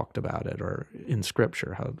has talked about it, or in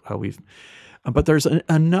Scripture how we've. But there's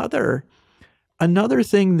another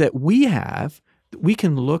thing that we have. We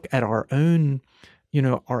can look at our own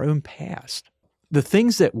past, the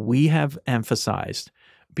things that we have emphasized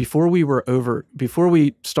before we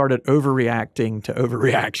started overreacting to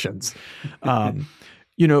overreactions.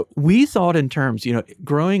 We thought in terms.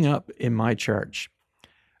 Growing up in my church.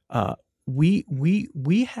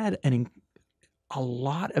 We had a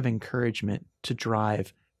lot of encouragement to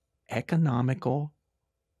drive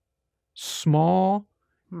small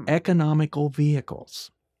economical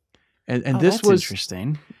vehicles, and this that's was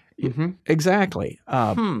interesting. Exactly.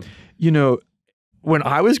 When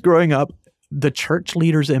I was growing up, the church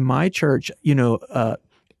leaders in my church,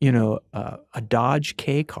 a Dodge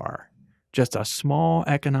K car, just a small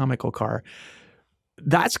economical car.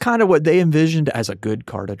 That's kind of what they envisioned as a good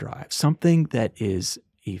car to drive, something that is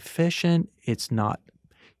efficient. It's not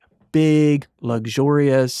big,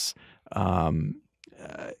 luxurious,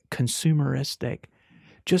 consumeristic.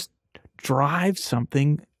 Just drive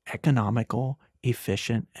something economical,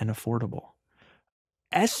 efficient, and affordable.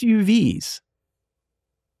 SUVs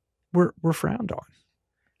were frowned on.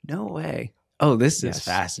 No way. Oh, this is Yes.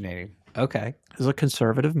 fascinating. Okay. It was a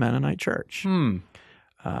conservative Mennonite church.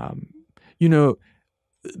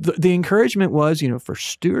 The encouragement was, for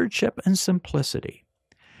stewardship and simplicity.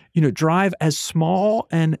 Drive as small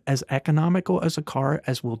and as economical as a car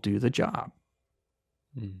as will do the job.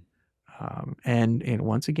 And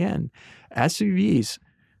once again, SUVs,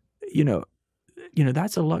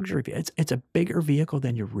 that's a luxury vehicle. It's a bigger vehicle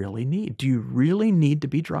than you really need. Do you really need to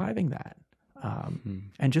be driving that?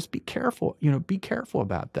 And just be careful. Be careful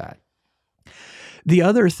about that. The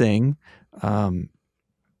other thing, when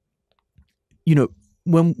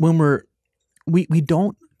we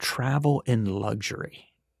don't travel in luxury.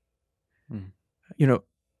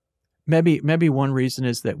 Maybe one reason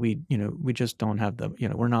is that we just don't have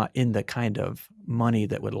we're not in the kind of money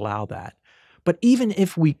that would allow that. But even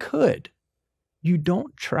if we could, you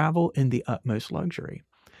don't travel in the utmost luxury.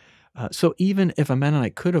 So even if a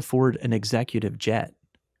Mennonite could afford an executive jet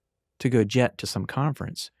to go jet to some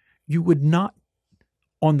conference, you would not,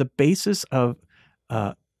 on the basis of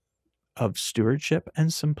stewardship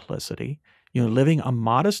and simplicity, living a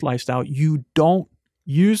modest lifestyle, you don't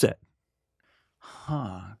use it.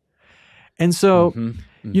 And so,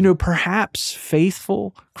 perhaps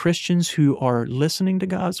faithful Christians who are listening to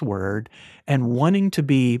God's word and wanting to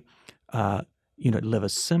be, live a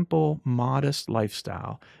simple, modest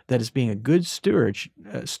lifestyle that is being a good steward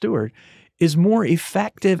is more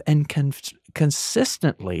effective and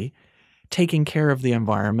consistently taking care of the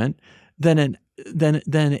environment than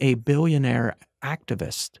a billionaire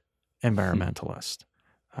activist environmentalist.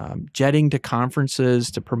 Jetting to conferences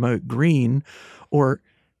to promote green, or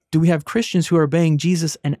do we have Christians who are obeying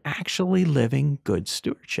Jesus and actually living good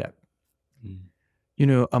stewardship?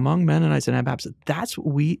 Among Mennonites and Anabaptists, that's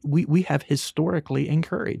what we have historically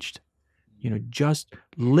encouraged. Just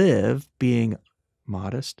live being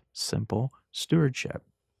modest, simple stewardship.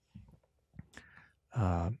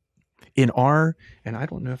 And I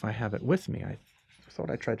don't know if I have it with me. I thought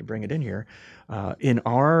I tried to bring it in here. In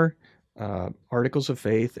our Articles of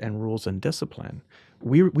Faith and Rules and Discipline,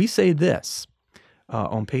 we say this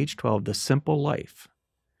on page 12, the simple life.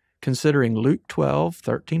 Considering Luke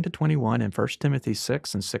 12:13-21 and 1 Timothy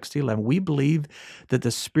 6 and 6-11, we believe that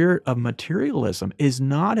the spirit of materialism is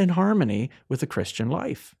not in harmony with the Christian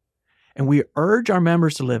life. And we urge our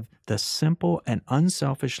members to live the simple and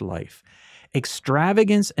unselfish life.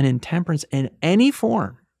 Extravagance and intemperance in any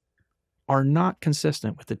form are not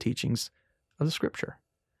consistent with the teachings of the Scripture.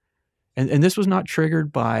 And this was not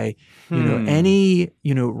triggered by any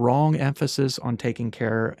wrong emphasis on taking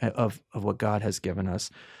care of what God has given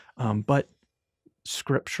us, but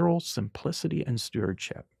scriptural simplicity and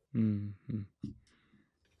stewardship.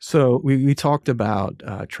 So we talked about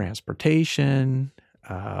transportation.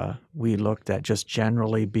 We looked at just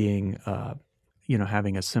generally being,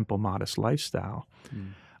 having a simple, modest lifestyle.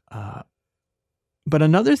 But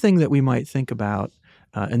another thing that we might think about,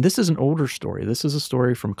 and this is an older story. This is a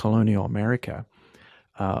story from colonial America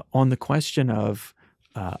on the question of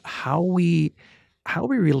how we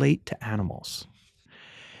relate to animals.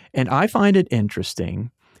 And I find it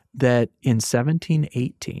interesting that in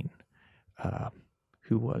 1718,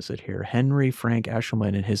 who was it here? Henry Frank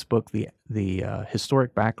Eshelman, in his book, The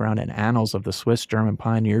Historic Background and Annals of the Swiss-German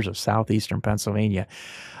Pioneers of Southeastern Pennsylvania,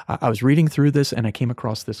 I was reading through this and I came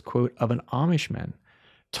across this quote of an Amishman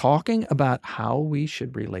talking about how we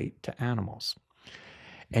should relate to animals.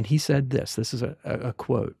 And he said this is a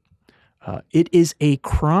quote, "It is a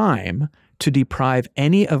crime to deprive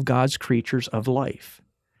any of God's creatures of life,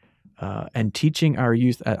 and teaching our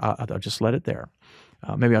youth," I'll just let it there.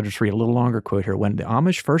 Maybe I'll just read a little longer quote here. "When the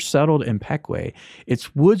Amish first settled in Pequea,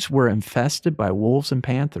 its woods were infested by wolves and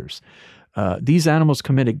panthers. These animals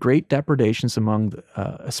committed great depredations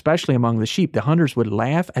especially among the sheep. The hunters would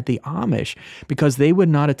laugh at the Amish because they would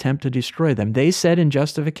not attempt to destroy them. They said in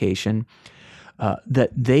justification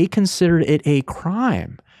that they considered it a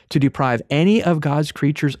crime to deprive any of God's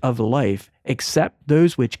creatures of life except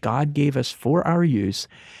those which God gave us for our use,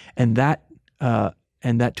 and that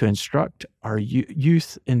to instruct our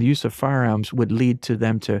youth in the use of firearms would lead to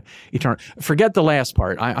them to eternal." Forget the last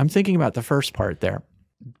part. I'm thinking about the first part there.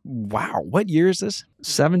 Wow. What year is this?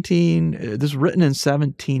 This was written in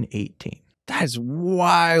 1718. That's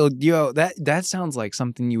wild. Yo, that sounds like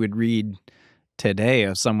something you would read today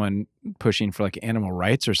of someone pushing for like animal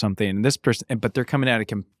rights or something. And this person, but they're coming at a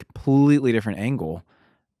completely different angle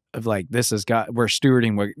of like, this is God, we're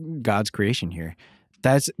stewarding what God's creation here.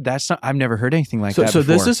 That's not, I've never heard anything like that before. So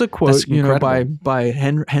this is a quote, incredible. by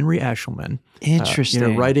Henry Eshelman.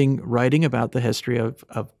 Interesting. Writing about the history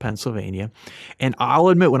of Pennsylvania. And I'll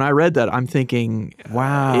admit, when I read that, I'm thinking,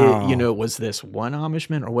 wow. Was this one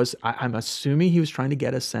Amishman, or I'm assuming he was trying to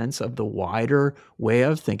get a sense of the wider way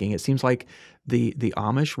of thinking. It seems like the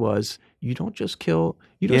Amish was, you don't just don't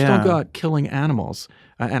go out killing animals.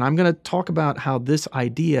 And I'm going to talk about how this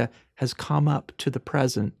idea has come up to the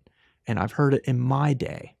present. And I've heard it in my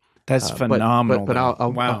day. That's phenomenal.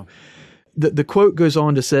 Wow. The quote goes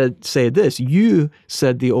on to say this: "You,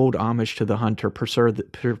 said the old Amish to the hunter, pursue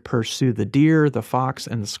the deer, the fox,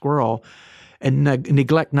 and the squirrel, and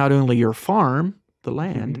neglect not only your farm, the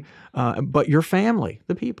land, but your family,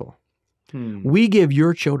 the people. We give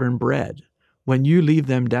your children bread. When you leave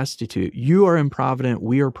them destitute, you are improvident,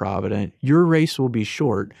 we are provident. Your race will be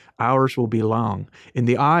short, ours will be long. In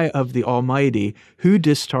the eye of the Almighty, who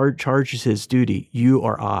discharges his duty, you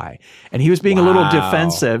or I?" And he was being a little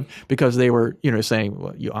defensive because they were, saying,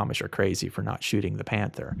 well, you Amish are crazy for not shooting the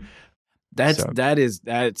panther. That's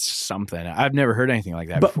something. I've never heard anything like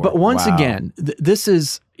that before. But once again, this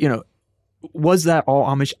is, was that all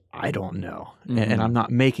Amish? I don't know. And I'm not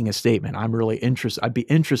making a statement. I'm really interested. I'd be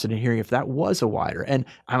interested in hearing if that was a wider. And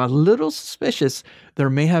I'm a little suspicious there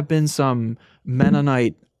may have been some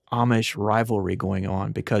Mennonite Amish rivalry going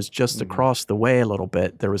on, because just across the way a little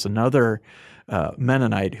bit, there was another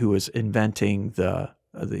Mennonite who was inventing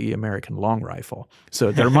the American long rifle.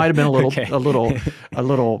 So there might have been a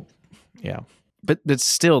little, yeah. But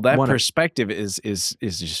still, that perspective is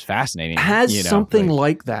just fascinating. Has something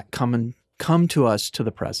like that come to us to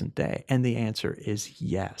the present day? And the answer is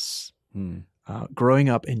yes. Growing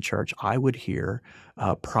up in church, I would hear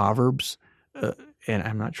Proverbs, and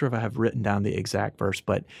I'm not sure if I have written down the exact verse,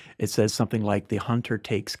 but it says something like, the hunter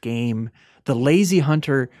takes game. The lazy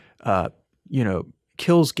hunter,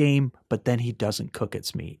 kills game, but then he doesn't cook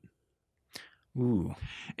its meat. Ooh.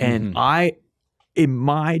 And in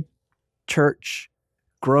my church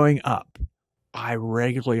growing up, I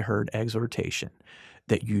regularly heard exhortation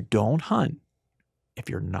that you don't hunt if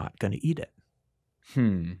you're not going to eat it.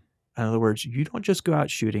 In other words, you don't just go out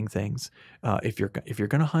shooting things. If you're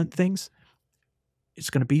going to hunt things, it's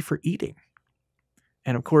going to be for eating.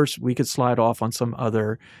 And of course, we could slide off on some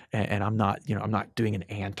other, and I'm not doing an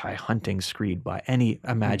anti-hunting screed by any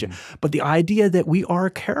imagine, but the idea that we are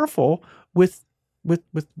careful with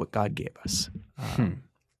what God gave us.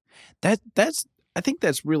 I think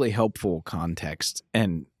that's really helpful context,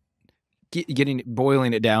 and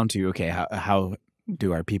boiling it down to, okay, how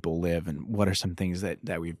do our people live, and what are some things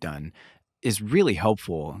that we've done is really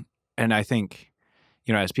helpful. And I think,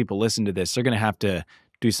 as people listen to this, they're going to have to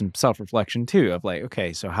do some self-reflection too, of like,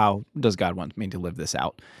 okay, so how does God want me to live this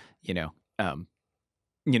out? We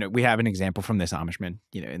have an example from this Amishman,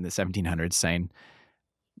 in the 1700s saying,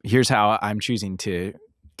 here's how I'm choosing to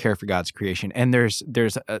care for God's creation. And there's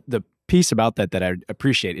the piece about that I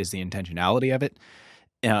appreciate is the intentionality of it.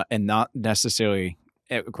 And not necessarily,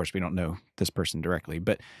 of course, we don't know this person directly,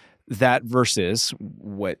 but that versus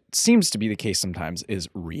what seems to be the case sometimes is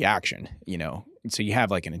reaction, So you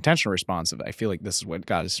have like an intentional response of, I feel like this is what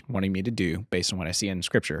God is wanting me to do based on what I see in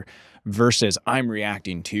Scripture, versus I'm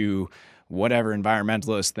reacting to whatever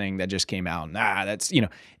environmentalist thing that just came out. That's,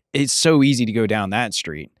 it's so easy to go down that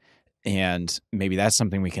street. And maybe that's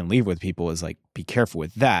something we can leave with people, is like, be careful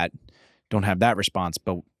with that. Don't have that response,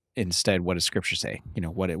 but instead, what does Scripture say?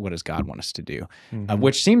 What does God want us to do?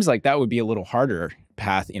 Which seems like that would be a little harder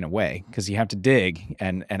path in a way, because you have to dig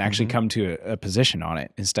and actually come to a position on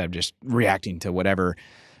it instead of just reacting to whatever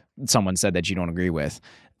someone said that you don't agree with.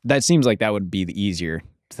 That seems like that would be the easier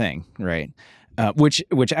thing, right? Which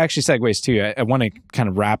actually segues too. I want to kind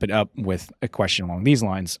of wrap it up with a question along these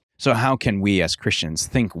lines. So how can we as Christians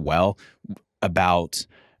think well about,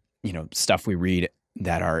 stuff we read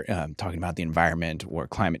that are talking about the environment or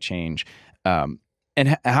climate change,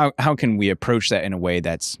 and how can we approach that in a way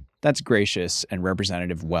that's gracious and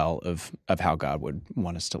representative well of how God would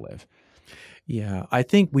want us to live? Yeah, I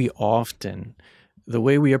think we often, the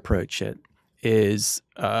way we approach it is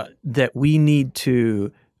that we need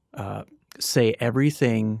to say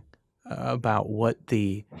everything about what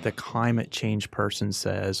the climate change person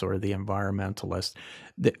says, or the environmentalist,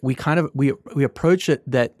 that we approach it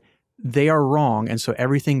that they are wrong, and so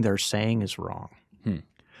everything they're saying is wrong.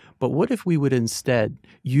 But what if we would instead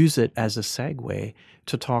use it as a segue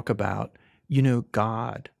to talk about,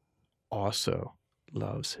 God also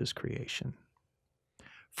loves his creation.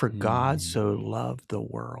 For God so loved the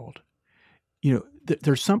world.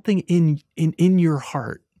 There's something in your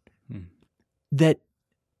heart that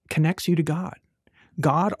connects you to God.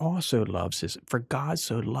 God also loves for God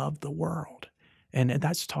so loved the world. And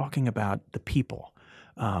that's talking about the people.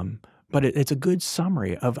 But it's a good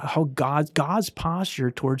summary of how God's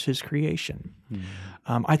posture towards his creation.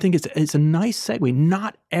 I think it's a nice segue.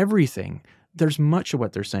 Not everything. There's much of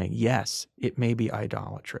what they're saying. Yes, it may be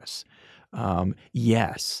idolatrous.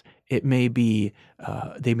 Yes, it may be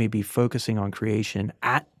they may be focusing on creation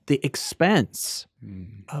at the expense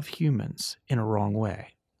of humans in a wrong way.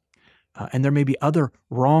 And there may be other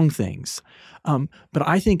wrong things. But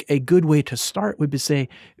I think a good way to start would be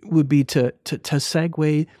to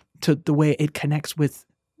segue to the way it connects with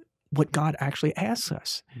what God actually asks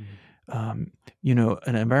us. An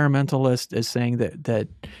environmentalist is saying that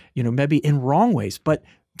maybe in wrong ways, but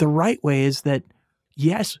the right way is that,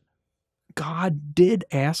 yes, God did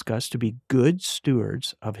ask us to be good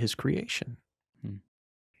stewards of his creation.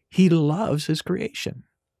 He loves his creation.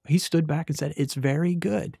 He stood back and said, it's very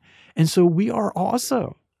good. And so we are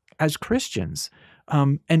also, as Christians,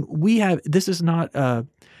 and this is not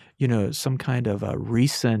some kind of a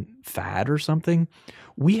recent fad or something.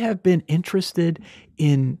 We have been interested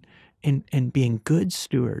in being good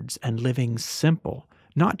stewards and living simple,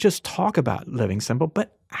 not just talk about living simple,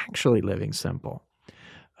 but actually living simple.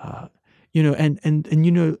 I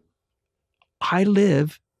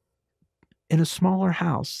live in a smaller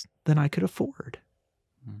house than I could afford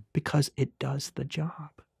because it does the job.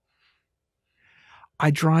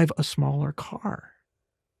 I drive a smaller car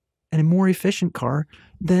and a more efficient car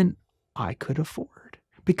than I could afford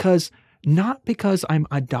not because I'm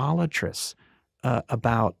idolatrous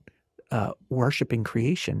about worshiping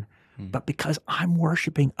creation, but because I'm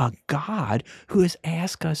worshiping a God who has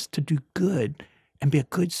asked us to do good and be a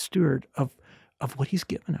good steward of what he's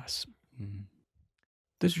given us.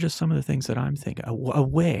 Those are just some of the things that I'm thinking. A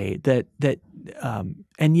way that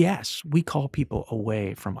and yes, we call people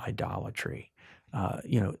away from idolatry,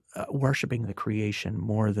 worshiping the creation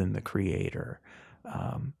more than the Creator.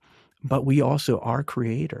 But we also, our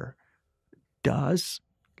Creator does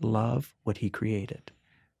love what he created.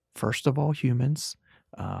 First of all, humans,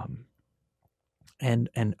 and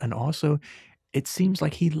also, it seems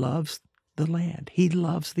like he loves the land. He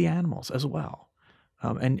loves the animals as well.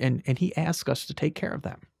 And he asks us to take care of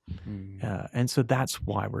them. And so that's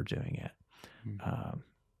why we're doing it.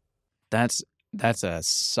 That's a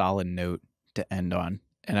solid note to end on.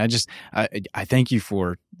 And I thank you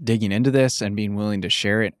for digging into this and being willing to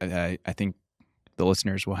share it. I think the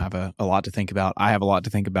listeners will have a lot to think about. I have a lot to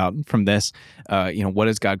think about from this. What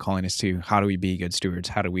is God calling us to? How do we be good stewards?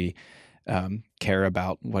 How do we care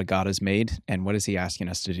about what God has made, and what is he asking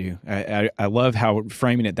us to do? I love how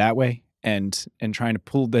framing it that way and trying to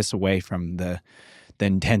pull this away from the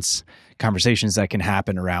intense conversations that can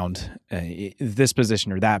happen around this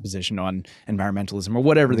position or that position on environmentalism or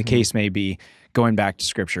whatever the case may be, going back to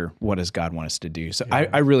Scripture. What does God want us to do? So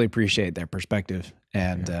I really appreciate that perspective.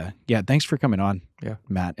 And thanks for coming on,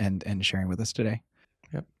 Matt, and sharing with us today.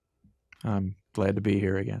 Yep. I'm glad to be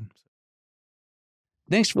here again.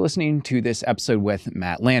 Thanks for listening to this episode with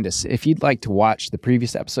Matt Landis. If you'd like to watch the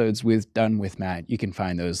previous episodes we've done with Matt, you can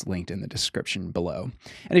find those linked in the description below.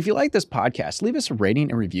 And if you like this podcast, leave us a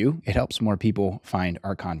rating and review. It helps more people find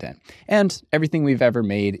our content. And everything we've ever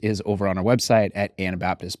made is over on our website at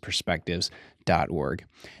Anabaptist Perspectives.org.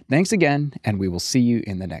 Thanks again, and we will see you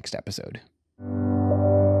in the next episode.